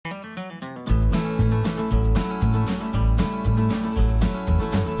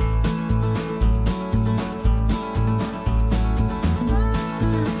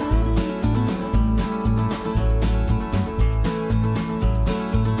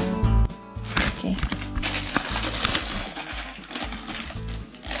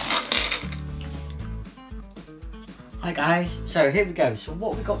guys, so here we go. So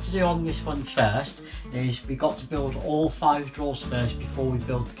what we've got to do on this one first is we've got to build all 5 drawers first before we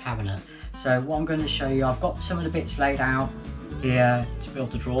build the cabinet. So what I'm going to show you, I've got some of the bits laid out here to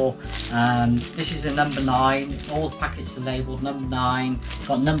build the drawer. This is a number 9, all the packets are labelled number 9,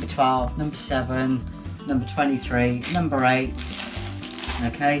 got number 12, number 7, number 23, number 8.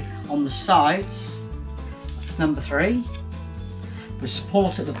 Okay, on the sides it's number 3. The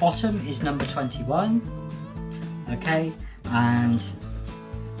support at the bottom is number 21. Okay, and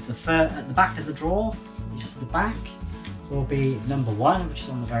at the back of the drawer, this is the back, will be number 1, which is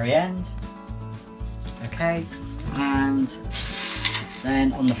on the very end. Okay, and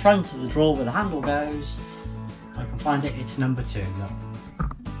then on the front of the drawer where the handle goes, I can find it, it's number 2. Look.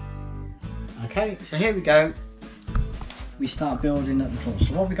 Okay, so here we go. We start building up the drawer.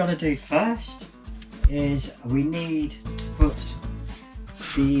 So what we've got to do first is we need to put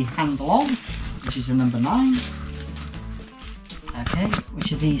the handle on, which is the number 9. Okay,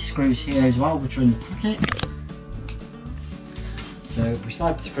 which are these screws here as well, which are in the packet. So we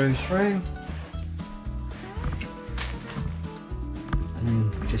slide the screws through, and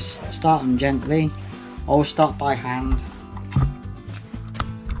then just start them gently. Always start by hand.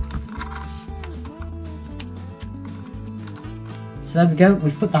 So there we go,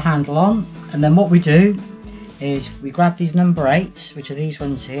 we've put the handle on, and then what we do is we grab these number 8s, which are these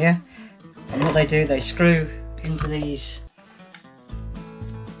ones here, and what they do, they screw into these,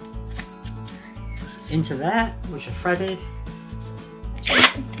 into there, which are threaded.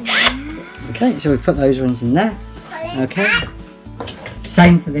 Okay, so we put those ones in there. Okay,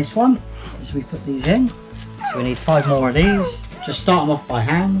 same for this one, as we put these in. So we need 5 more of these. Just start them off by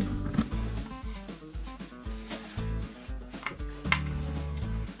hand.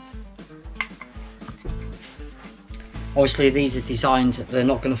 Obviously these are designed, they're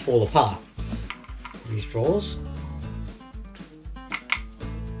not going to fall apart, these drawers.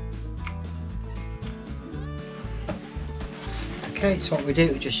 Okay, so what we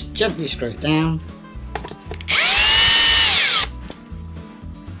do, we just gently screw it down.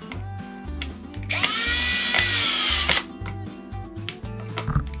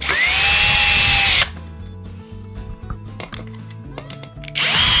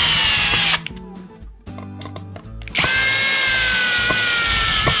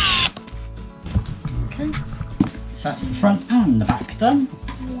 Okay, so that's the front and the back done.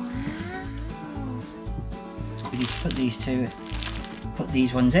 So we need to put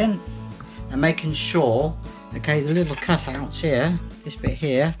these ones in, and making sure, okay, the little cutouts here, this bit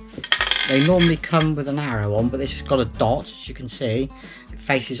here, they normally come with an arrow on, but this has got a dot, as you can see. It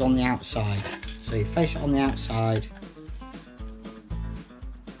faces on the outside, so you face it on the outside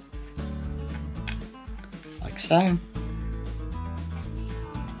like so.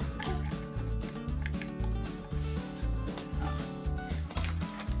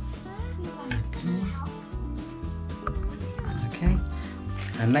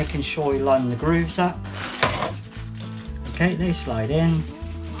 And making sure you line the grooves up. Okay, they slide in.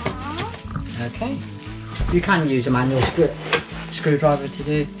 Okay, you can use a manual screwdriver to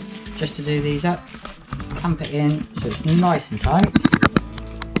do these up. Clamp it in so it's nice and tight.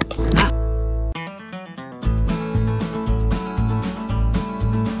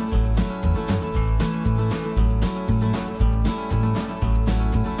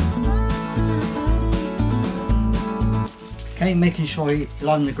 Okay, making sure you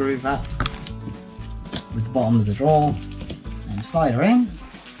line the groove up with the bottom of the drawer and slide her in.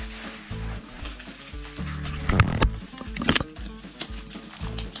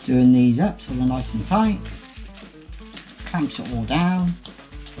 Doing these up so they're nice and tight. Clamps it all down.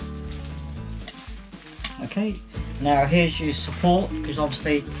 Okay, now here's your support, because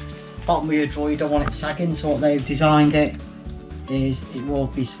obviously bottom of your drawer you don't want it sagging, so what they've designed it is it will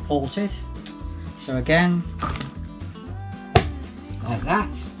be supported. So again, like that.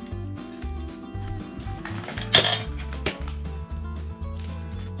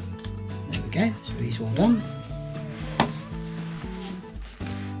 There we go, so he's all done.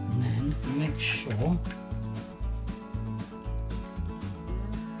 And then make sure all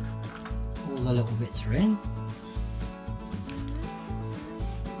the little bits are in.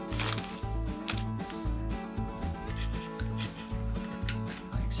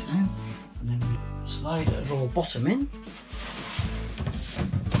 Like so. And then we slide the drawer bottom in.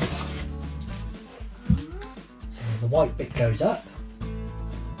 The white bit goes up.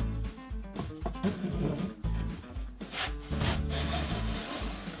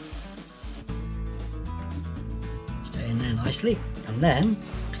 Stay in there nicely, and then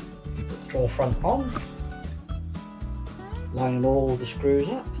you put the drawer front on, lining all the screws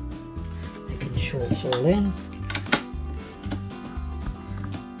up, making sure it's all in.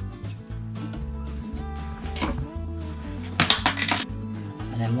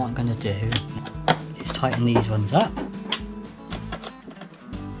 And then what I'm going to do is tighten these ones up.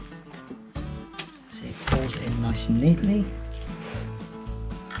 See, it pulls it in nice and neatly.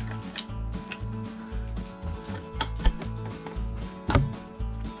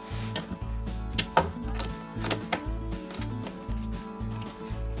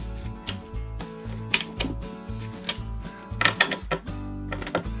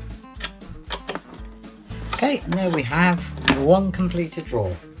 Okay, and there we have one completed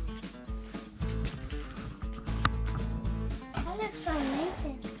drawer. That looks so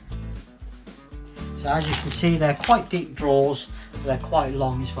amazing. So as you can see, they're quite deep drawers, they're quite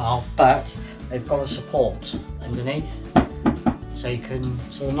long as well, but they've got a support underneath, so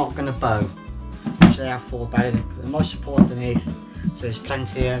they're not going to bow. So they have full bow. They've got a nice support underneath, so there's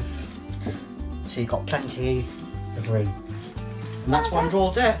plenty of. So you've got plenty of room, and that's one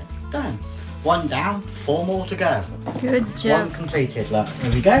drawer done. One down, 4 more to go. Good job. One completed, look,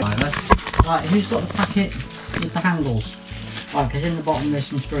 here we go. Right, who's got the packet with the handles? Right, because in the bottom there's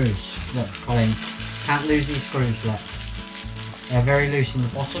some screws. Look, Colin, can't lose these screws, look. They're very loose in the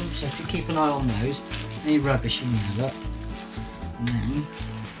bottom, so if you keep an eye on those, any rubbish in there, look. And then,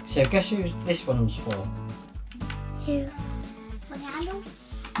 so guess who this one's for? Who? For the handle?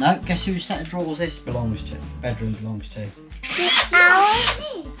 No, guess whose set of drawers this belongs to, bedroom belongs to? Ours?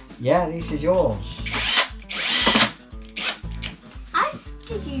 Me? Yeah, this is yours. How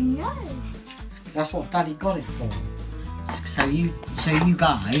did you know? That's what Daddy got it for. So you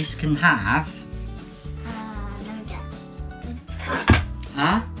guys can have. Let me guess.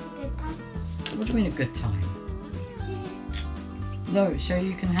 Huh? Good time. What do you mean a good time? No, so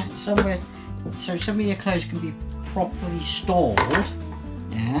you can have somewhere. So some of your clothes can be properly stored.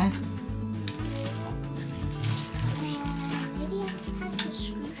 Yeah. Maybe I can pass the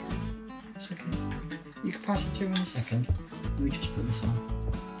screwdriver. It's okay. You can pass it to her in a second. Let me just put this on.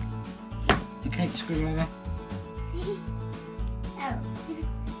 Okay, screwdriver. Oh,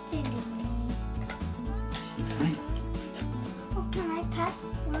 silly me. That's the time. Oh, can I pass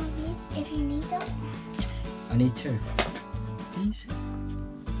one of these if you need them? I need 2. Please.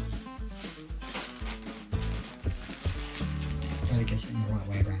 So it gets it in the right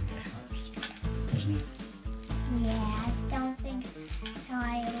way around. It helps, doesn't it? Yeah, I don't think so. I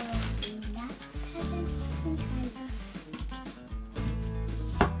will be that peasant screwdriver.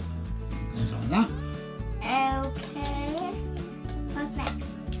 Goes like that. Okay. What's next?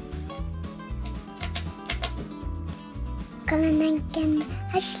 Colin, I can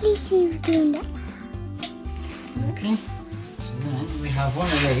actually see you doing that. Okay. So then we have one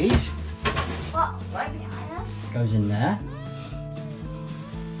of these. What? Right behind us? Goes in there.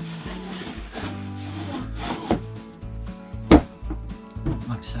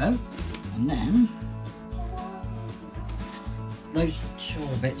 Like so. And then those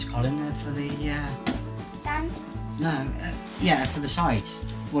short bits, Colin, they're for the Stand. no, yeah, for the sides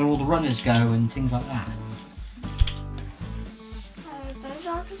where all the runners go and things like that. So those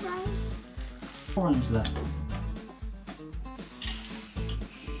are the ones. Orange, look.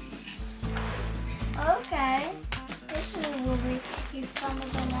 Okay. This is where we you from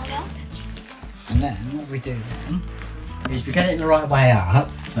with another. And then what we do then is we get it the right way up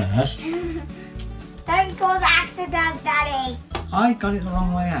first. Don't cause accidents, Daddy. I got it the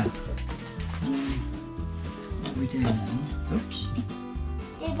wrong way up. And what we do then, oops,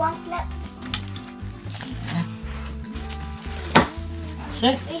 Did one slip? there. That's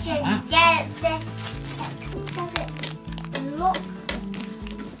it. We like should that. get it there. Does it look?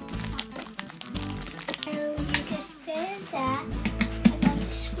 So you can fit it there and then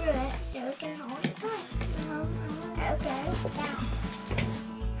screw it so it can hold it tight. Okay, down.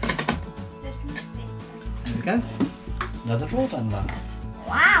 There's no space there. There we go. Another drawer done, look.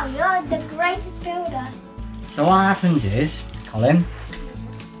 Wow, you're the greatest builder. So what happens is, Colin,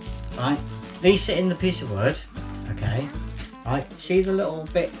 right, these sit in the piece of wood, okay, right, see the little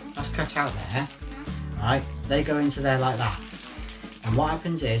bit that's cut out there, right, they go into there like that. And what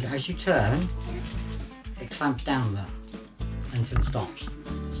happens is, as you turn, it clamps down there until it stops.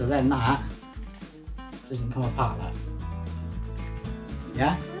 So then that doesn't come apart like that.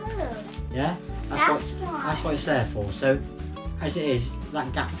 Yeah? Oh, Yeah? that's why. That's what it's there for. So as it is,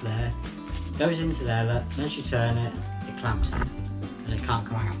 that gap there goes into there, look, and as you turn it, it clamps in and it can't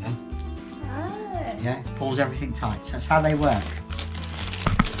come out then. Oh. Yeah, it pulls everything tight. So that's how they work.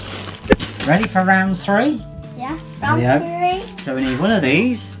 Ready for round 3? Yeah, There we round go. 3. So we need one of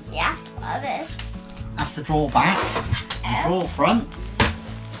these. Yeah, what is this? That's the drawer back, the drawer front.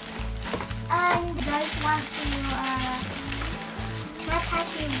 And those want to, can I pass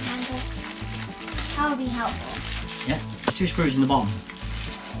you a handle? That would be helpful. Yeah, there's 2 screws in the bottom.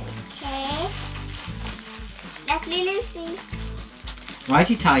 Lefty Lucy.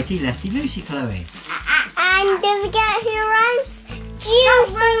 Righty tighty, lefty loosey, Chloe. And don't forget who rhymes.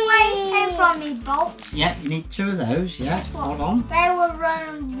 Juicy. Run away from me, bolts. Yeah, you need 2 of those. Yeah, hold on. They will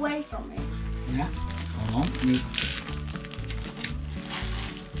run away from me. Yeah, hold on. You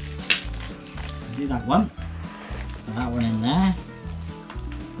do that one. Put that one in there.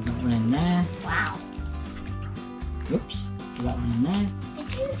 Put that one in there. Wow. Oops. Put that one in there.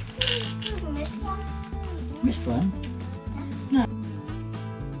 Did you miss one? Missed one. No.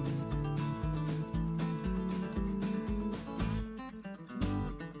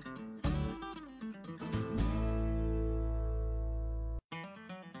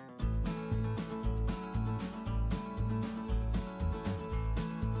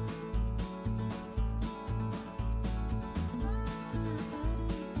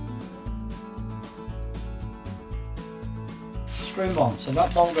 Screw them on. So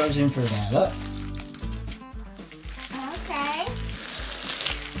that one goes in through there, look. Okay.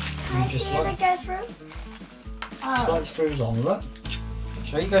 Can I see if it goes through? Just like screws on, look.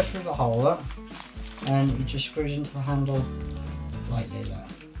 So he goes through the hole, look. And he just screws into the handle lightly there.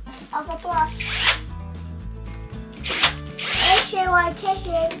 Of a brush. Issue on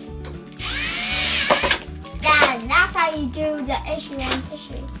tissue. That's how you do the issue on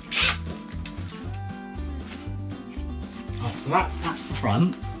tissue. Right, so that's the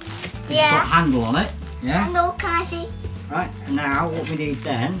front. It's Yeah. got a handle on it. Yeah. Handle, can I see? Right, and now what we need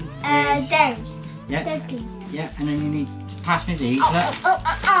then is... Those. Yeah. Those pieces. Yeah, and then you need to pass me these. Oh, Look.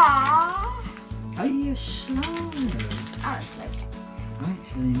 oh. Oh, you're slow. Oh, it's slow. Right,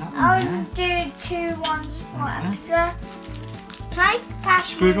 so then that one I'll there. do 2 ones for Uh-huh. extra. Can I pass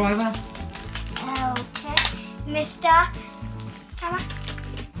you? Screwdriver. Okay. Mr. Camera.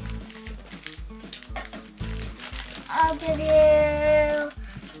 I'll give you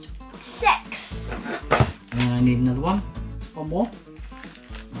 6. And then I need another one. One more.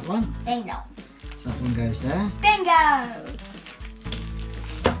 That one. Bingo. So that one goes there. Bingo.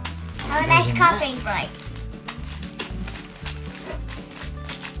 Have a nice coffee break.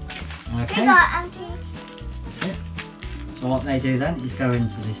 Okay. Bingo, Auntie. That's it. So what they do then is go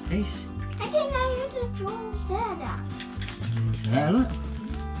into this piece. I didn't know you had to draw there, Dad. Into there, look.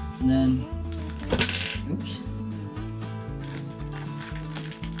 And then, oops.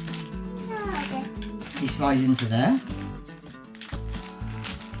 Oh, okay. He slides into there.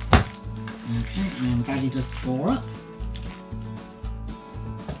 Okay, and then Daddy does the drawer up.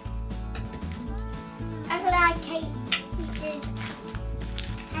 I feel like Kate did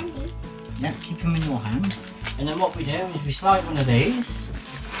handy. Yeah, keep them in your hand. And then what we do is we slide one of these.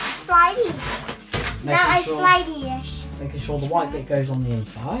 Slidey. Now it's sure, slidey-ish. making sure the white bit goes on the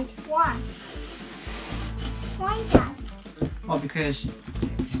inside. Why? Why, Dad? Well, because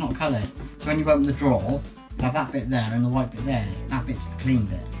it's not coloured. So when you open the drawer, you have that bit there and the white bit there. That bit's the clean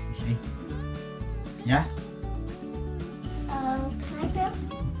bit, you see. Yeah? Can I feel?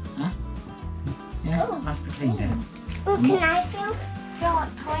 Huh? Yeah, Oh. that's the clean bit. Oh, can I feel? Feel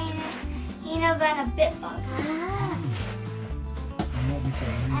cleaner than a bit bug. And what we do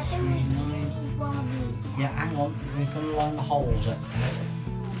I is think we we need one of these. yeah, hang on. We can line the holes up.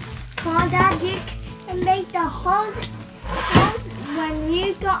 Come on, Dad, you can make the holes when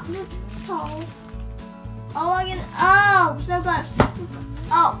you got the hole. Oh, I get oh, so close.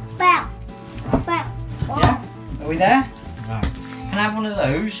 Oh, bam. Bam. Oh. Yeah? Are we there? Right. Can I have one of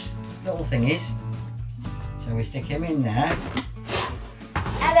those little thingies? So we stick him in there.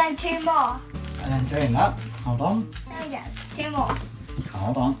 And then 2 more. And then doing that. Hold on. Oh, yes, 2 more.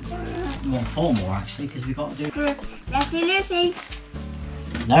 Hold on. We want 4 more actually because we've got to do... Lefty Lucy.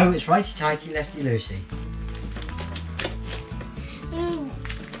 No, it's righty tighty, lefty loosey.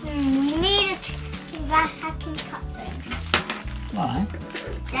 We need it that I can cut things. Right.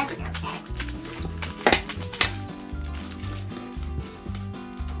 That's okay.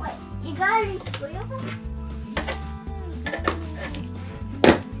 Wait, you gotta need 3 of them?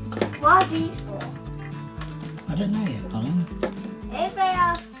 What are these for? I don't know yet, darling. If they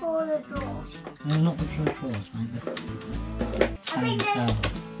are for the drawers. They're not the true drawers, mate. I think They're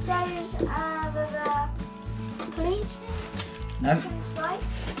those are the police No. can slide.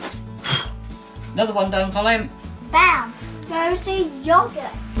 Another one done, Colin. Bam! Goes the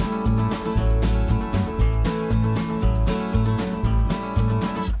yogurt.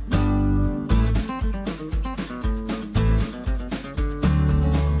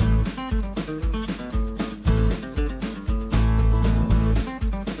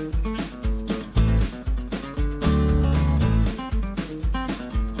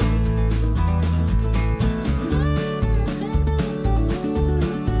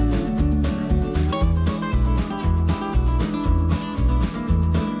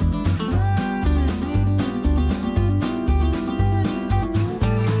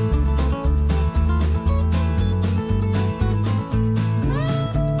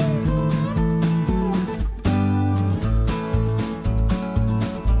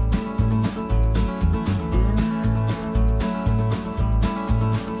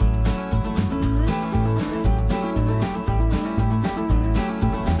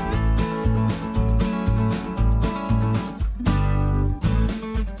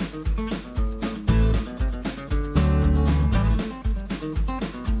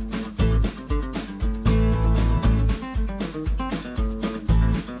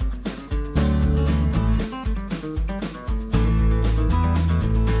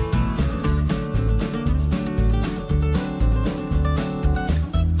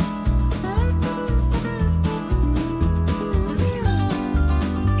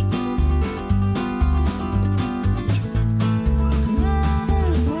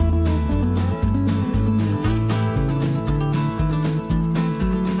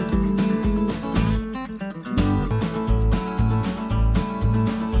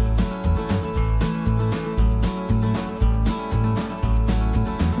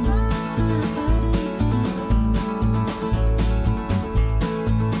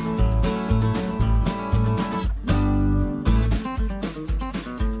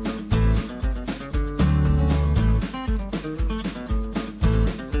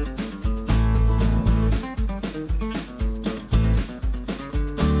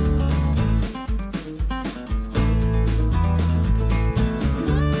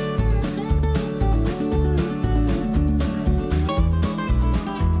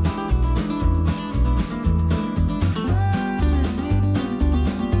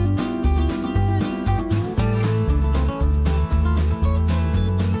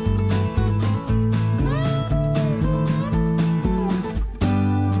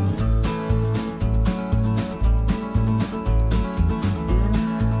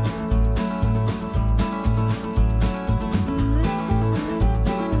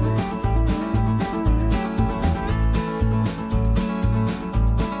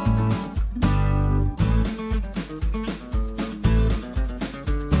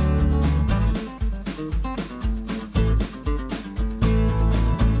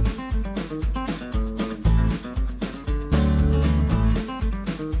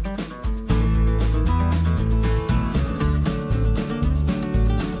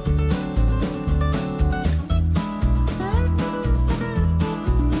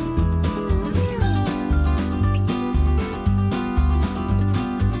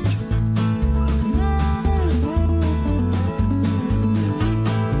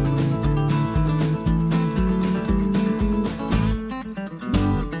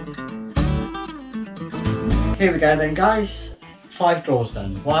 Here we go then, guys. 5 drawers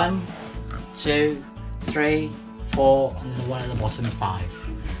done. 1, 2, 3, 4, and the one at the bottom 5.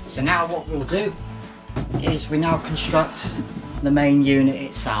 So now what we'll do is we now construct the main unit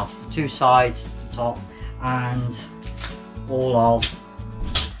itself, the 2 sides, the top, and all of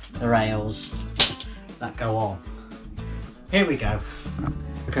the rails that go on. Here we go.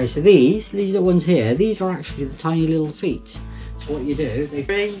 Okay, so these are the ones here. These are actually the tiny little feet. So what you do, they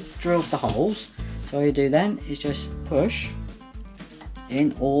pre-drilled the holes. So all you do then is just push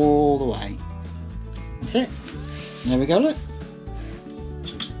in all the way. That's it. And there we go, look.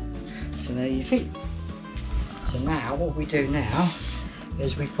 So there are your feet. So now what we do now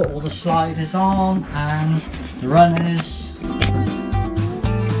is we put all the sliders on and the runners.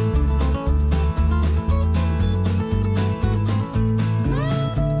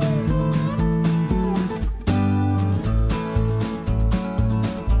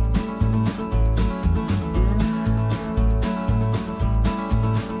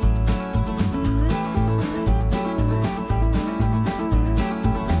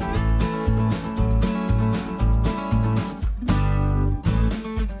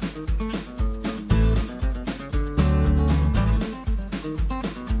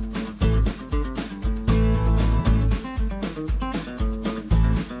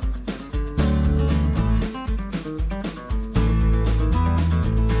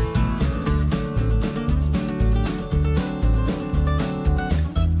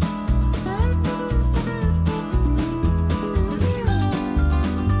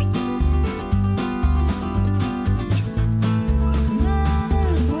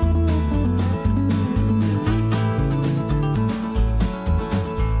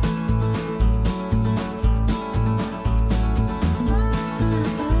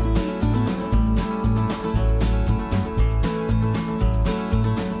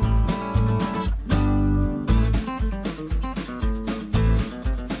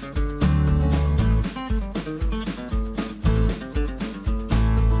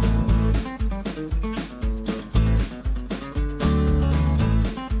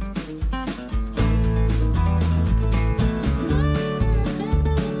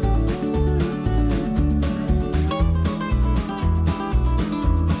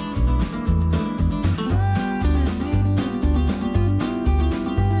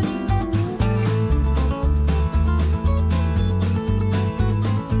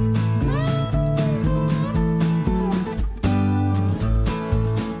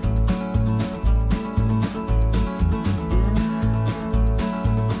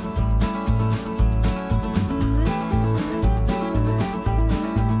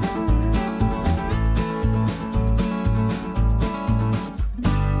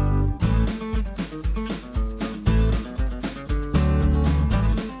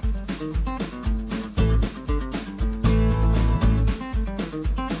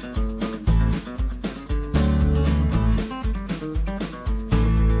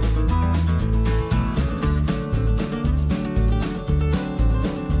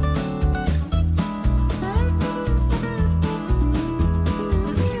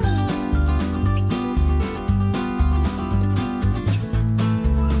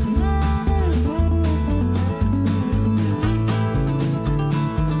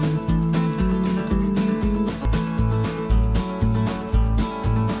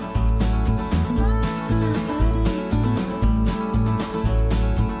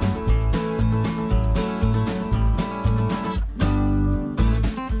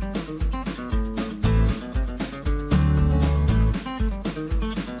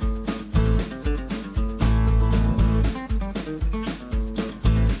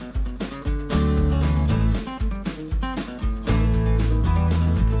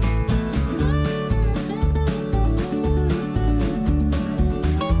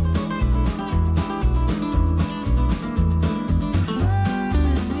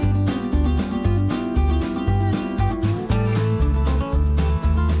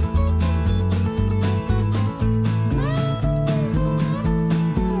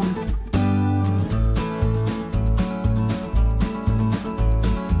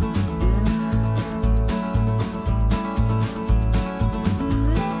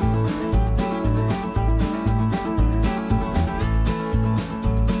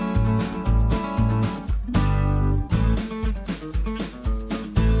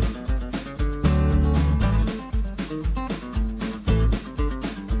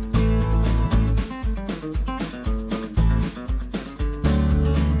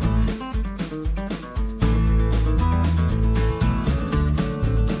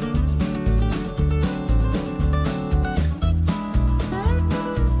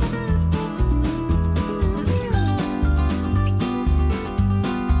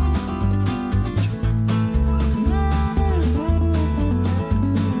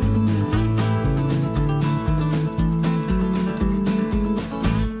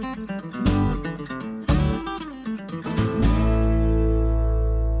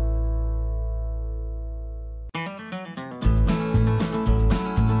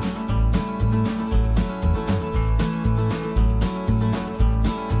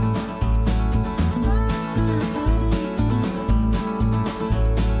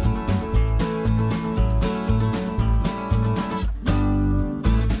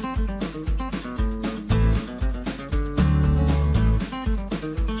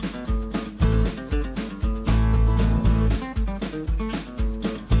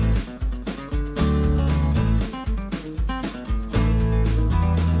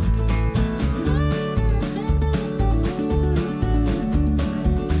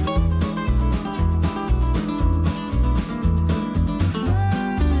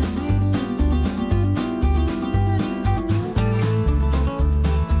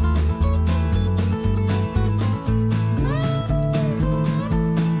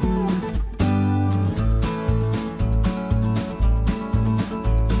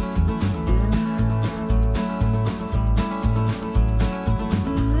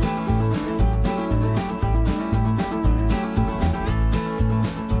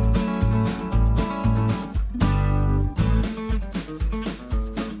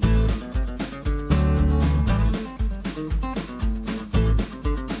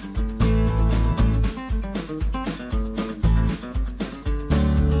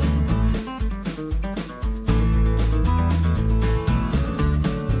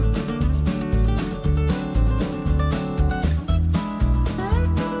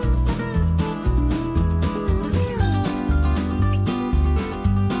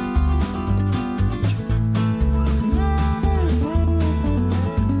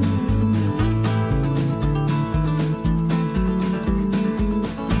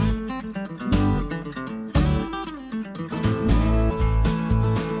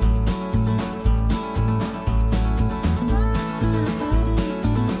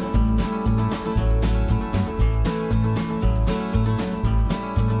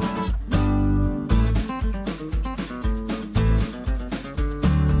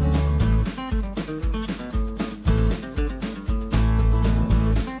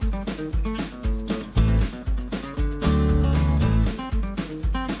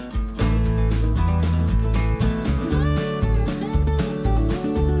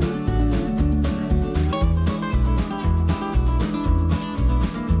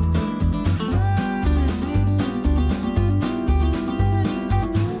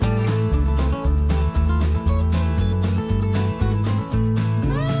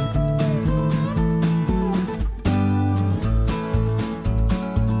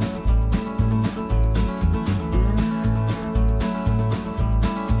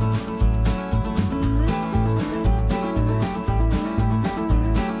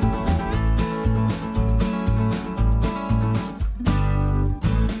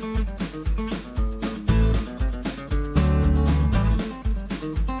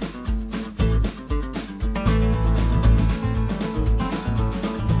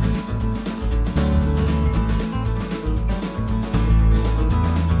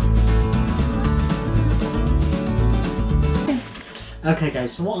 Okay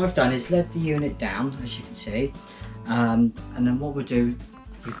guys, so what I've done is led the unit down, as you can see, and then what we'll do,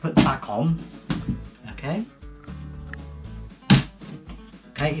 we put the back on, okay?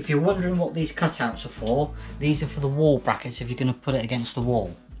 Okay, if you're wondering what these cutouts are for, these are for the wall brackets if you're going to put it against the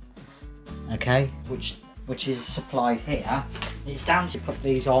wall, okay? Which is supplied here. It's down to put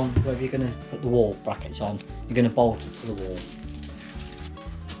these on, whether you're going to put the wall brackets on, you're going to bolt it to the wall.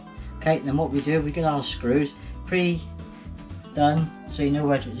 Okay, then what we do, we get our screws pre-done, so you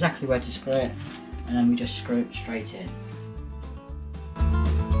know exactly where to screw it, and then we just screw it straight in.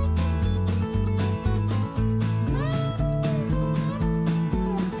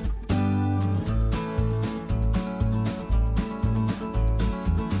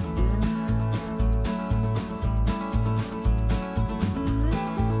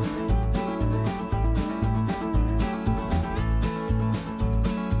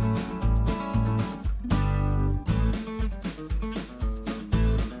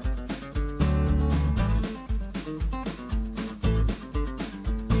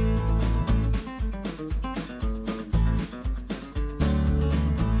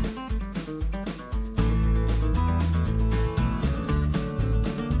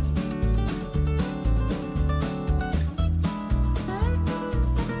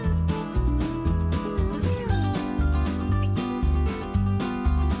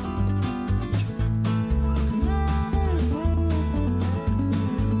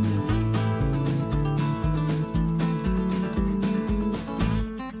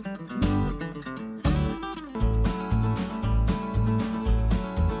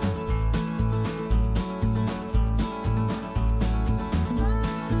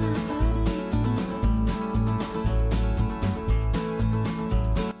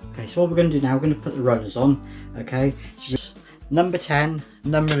 So what we're going to do now, we're going to put the runners on, okay? Just number 10,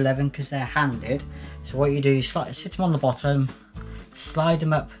 number 11, because they're handed. So what you do, you sit them on the bottom, slide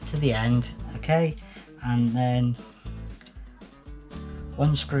them up to the end, okay? And then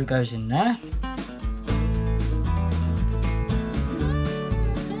one screw goes in there.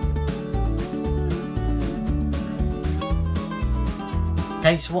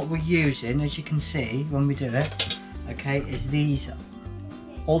 Okay, so what we're using, as you can see when we do it, okay, is these.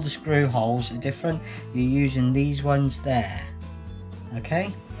 All the screw holes are different. You're using these ones there,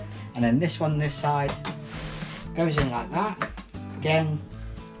 okay? And then this one this side goes in like that. Again,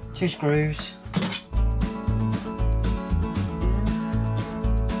 2 screws.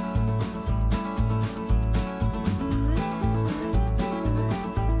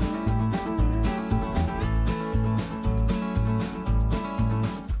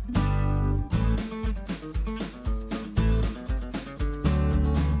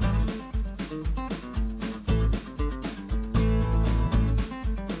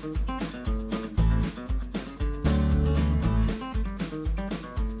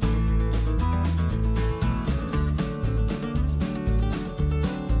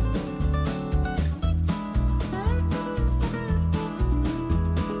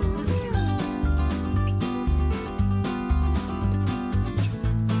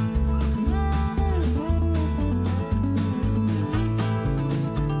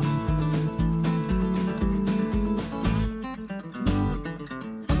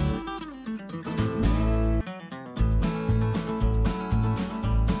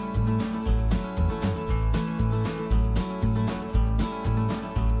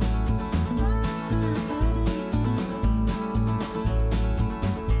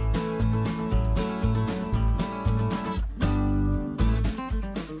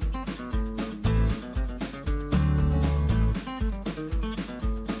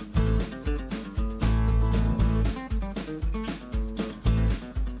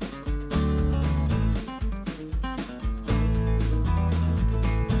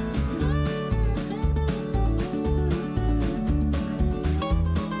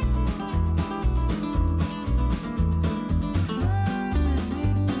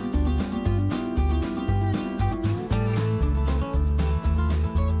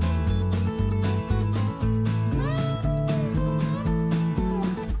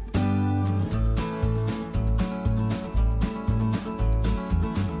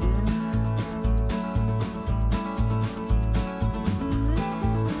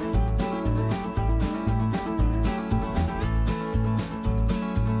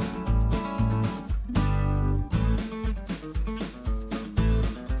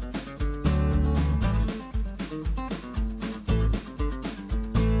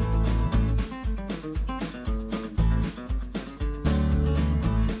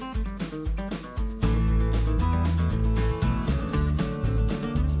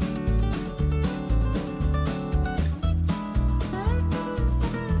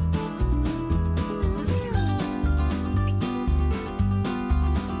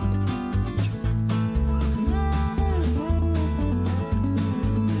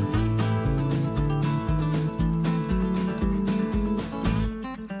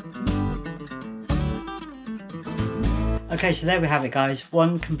 Okay, so there we have it guys,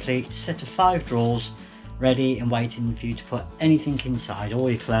 one complete set of 5 drawers ready and waiting for you to put anything inside, all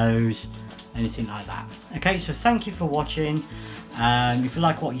your clothes, anything like that. Okay, so thank you for watching. If you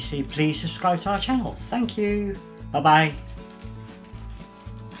like what you see, please subscribe to our channel. Thank you. Bye bye.